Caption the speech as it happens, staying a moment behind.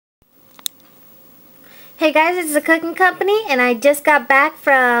Hey guys, it's the Cooking Company, and I just got back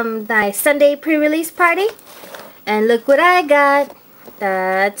from my Sunday pre-release party. And look what I got.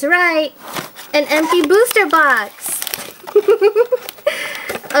 That's right. An empty booster box.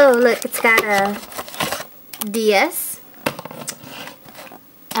 Oh, look, it's got a DS.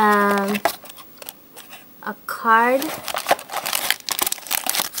 A card.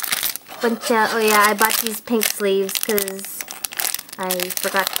 Oh yeah, I bought these pink sleeves because I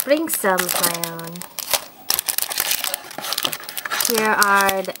forgot to bring some of my own. Here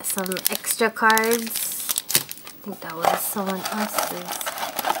are some extra cards. I think that was someone else's.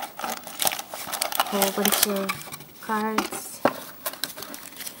 Whole bunch of cards.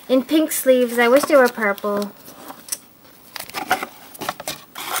 In pink sleeves. I wish they were purple.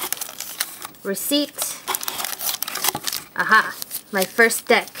 Receipt. Aha! My first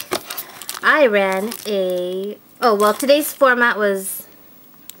deck. I ran a... Oh, well, today's format was...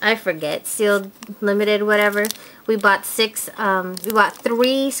 I forget. Sealed, limited, whatever. We bought we bought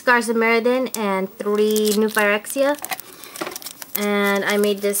 3 Scars of Mirrodin and 3 new Phyrexia. And I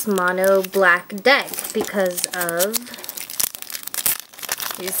made this mono black deck because of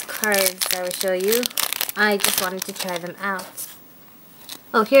these cards I will show you. I just wanted to try them out.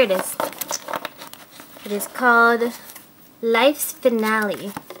 Oh, here it is. It is called Life's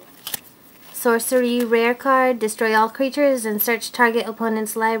Finale. Sorcery rare card. Destroy all creatures and search target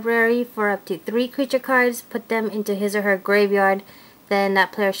opponent's library for up to 3 creature cards. Put them into his or her graveyard. Then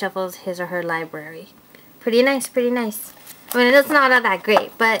that player shuffles his or her library. Pretty nice, pretty nice. I mean, it's not all that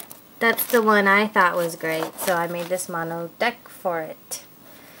great, but that's the one I thought was great. So I made this mono deck for it.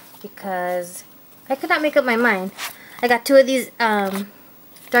 Because I could not make up my mind. I got 2 of these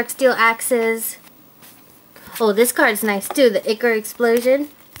Dark Steel Axes. Oh, this card's nice too. The Ichor Explosion.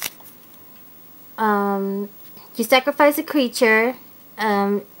 You sacrifice a creature,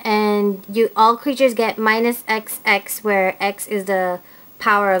 and all creatures get minus XX, where X is the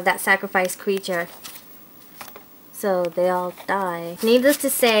power of that sacrificed creature. So they all die. Needless to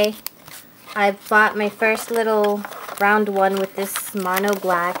say, I bought my first little round 1 with this mono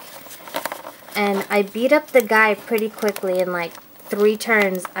black, and I beat up the guy pretty quickly. In like 3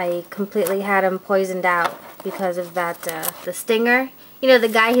 turns, I completely had him poisoned out because of that, the stinger. You know, the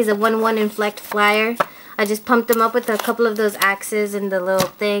guy, he's a 1/1 inflect flyer. I just pumped him up with a couple of those axes and the little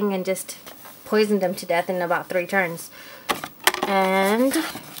thing and just poisoned him to death in about 3 turns. And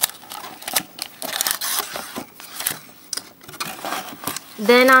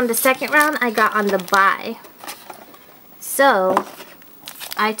then on the second round, I got on the buy. So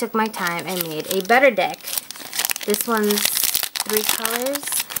I took my time and made a better deck. This one's 3 colors.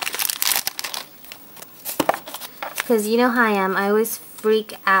 Because you know how I am. I always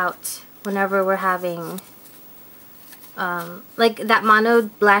freak out whenever we're having like that mono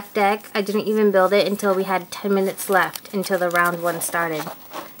black deck. I didn't even build it until we had 10 minutes left until the round 1 started.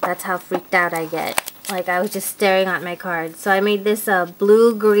 That's how freaked out I get. Like, I was just staring at my cards. So I made this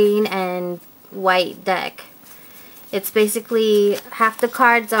blue, green, and white deck. It's basically half the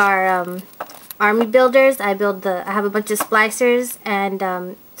cards are army builders. I have a bunch of splicers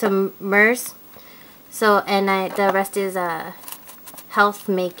and some Mers. So, and the rest is health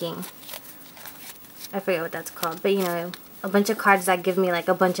making. I forget what that's called, but you know, a bunch of cards that give me like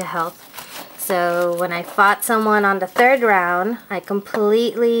a bunch of health. So when I fought someone on the 3rd round, I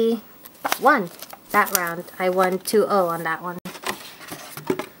completely won that round. I won 2-0 on that one.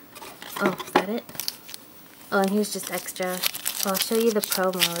 Oh, is that it? Oh, and here's just extra. I'll show you the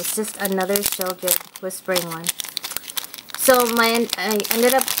promo. It's just another Sheoldred Whispering one. So I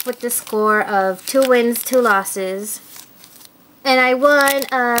ended up with the score of 2 wins, 2 losses. And I won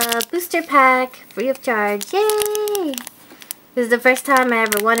a booster pack free of charge. Yay! This is the first time I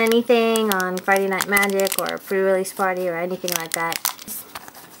ever won anything on Friday Night Magic or a pre-release party or anything like that.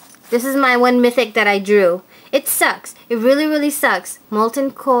 This is my one mythic that I drew. It sucks. It really, really sucks.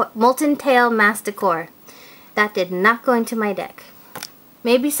 Molten Tail Masticore. That did not go into my deck.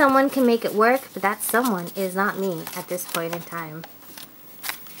 Maybe someone can make it work, but that someone is not me at this point in time.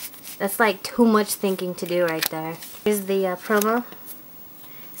 That's like too much thinking to do right there. Here's the promo.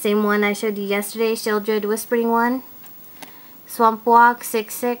 Same one I showed you yesterday, Sheoldred Whispering one. Swamp Walk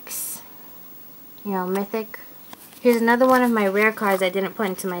 6/6. You know, Mythic. Here's another one of my rare cards I didn't put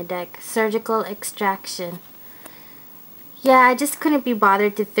into my deck. Surgical Extraction. Yeah, I just couldn't be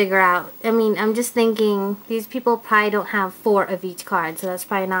bothered to figure out. I mean, I'm just thinking these people probably don't have 4 of each card, so that's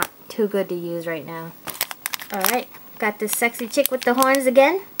probably not too good to use right now. Alright, got this sexy chick with the horns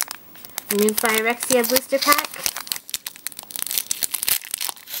again. New Phyrexia booster pack.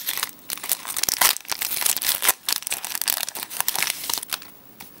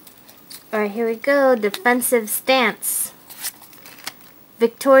 Alright, here we go. Defensive Stance.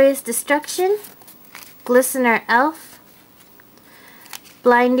 Victorious Destruction. Glistener Elf.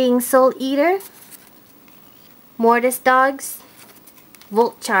 Blinding Soul Eater. Mortis Dogs.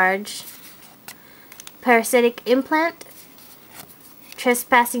 Volt Charge. Parasitic Implant.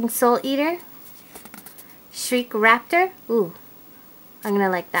 Trespassing Soul Eater. Shriek Raptor. Ooh, I'm gonna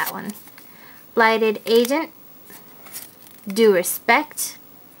like that one. Blighted Agent. Due Respect.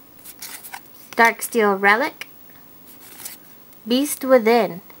 Darksteel Relic. Beast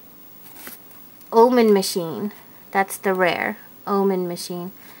Within. Omen Machine. That's the rare. Omen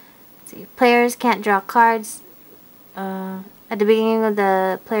Machine. Let's see. Players can't draw cards. At the beginning of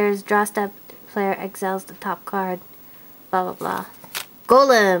the player's draw step, the player exiles the top card. Blah blah blah.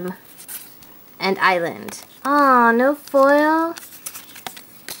 Golem. And Island. Aw, no foil.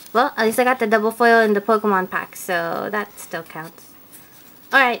 Well, at least I got the double foil in the Pokemon pack, so that still counts.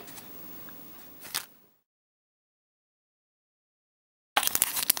 Alright.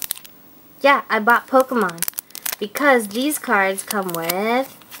 Yeah, I bought Pokemon because these cards come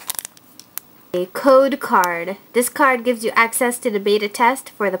with a code card. This card gives you access to the beta test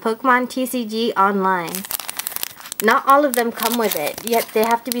for the Pokemon TCG online. Not all of them come with it, yet they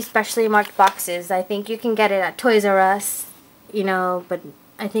have to be specially marked boxes. I think you can get it at Toys R Us, you know, but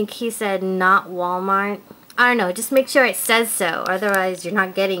I think he said not Walmart. I don't know, just make sure it says so, otherwise you're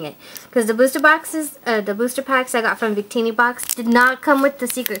not getting it. Because the booster boxes, the booster packs I got from Victini Box did not come with the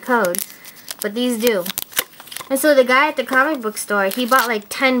secret code, but these do. And so the guy at the comic book store, he bought like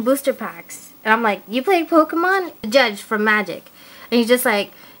 10 booster packs. And I'm like, you play Pokemon? The Judge from Magic. And he's just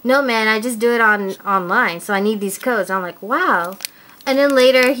like, no man, I just do it online, so I need these codes. I'm like, wow. And then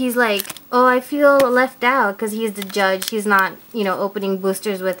later he's like, oh, I feel left out because he's the judge. He's not, you know, opening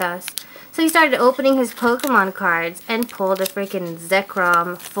boosters with us. So he started opening his Pokemon cards and pulled a freaking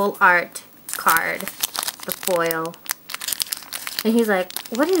Zekrom full art card, the foil. And he's like,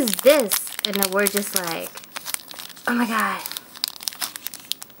 what is this? And then we're just like, oh my god.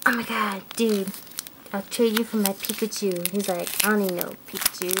 Oh my god, dude. I'll trade you for my Pikachu. He's like, I don't even know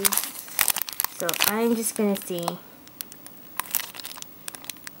Pikachu. So I'm just gonna see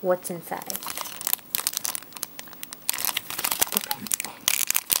what's inside.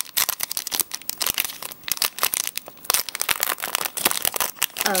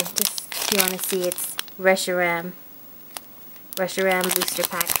 Oh, just if you want to see, it's Reshiram booster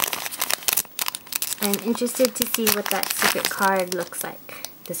pack. I'm interested to see what that secret card looks like.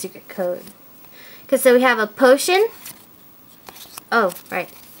 The secret code. Because so we have a potion. Oh, right.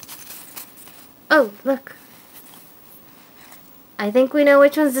 Oh, look. I think we know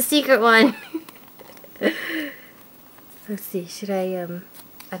which one's the secret one. Let's see, should I add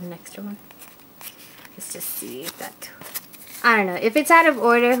an extra one? Let's just see if that... I don't know. If it's out of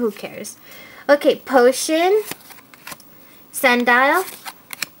order, who cares? Okay, potion. Sandile.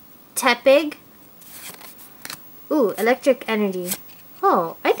 Tepig. Ooh, electric energy.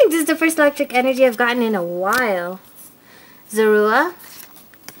 Oh, I think this is the first electric energy I've gotten in a while. Zorua.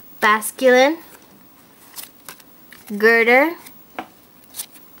 Basculin. Girder.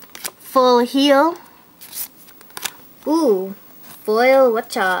 Full heal. Ooh, foil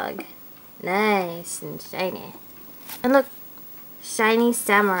Watchog. Nice and shiny. And look, shiny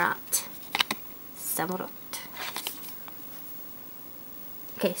Samurott.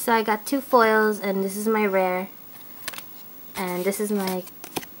 Okay, so I got 2 foils, and this is my rare. And this is my...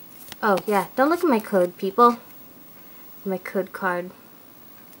 Oh, yeah, don't look at my code, people. My code card.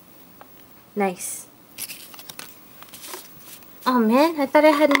 Nice. Oh, man, I thought I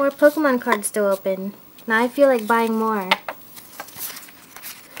had more Pokemon cards to open. Now I feel like buying more.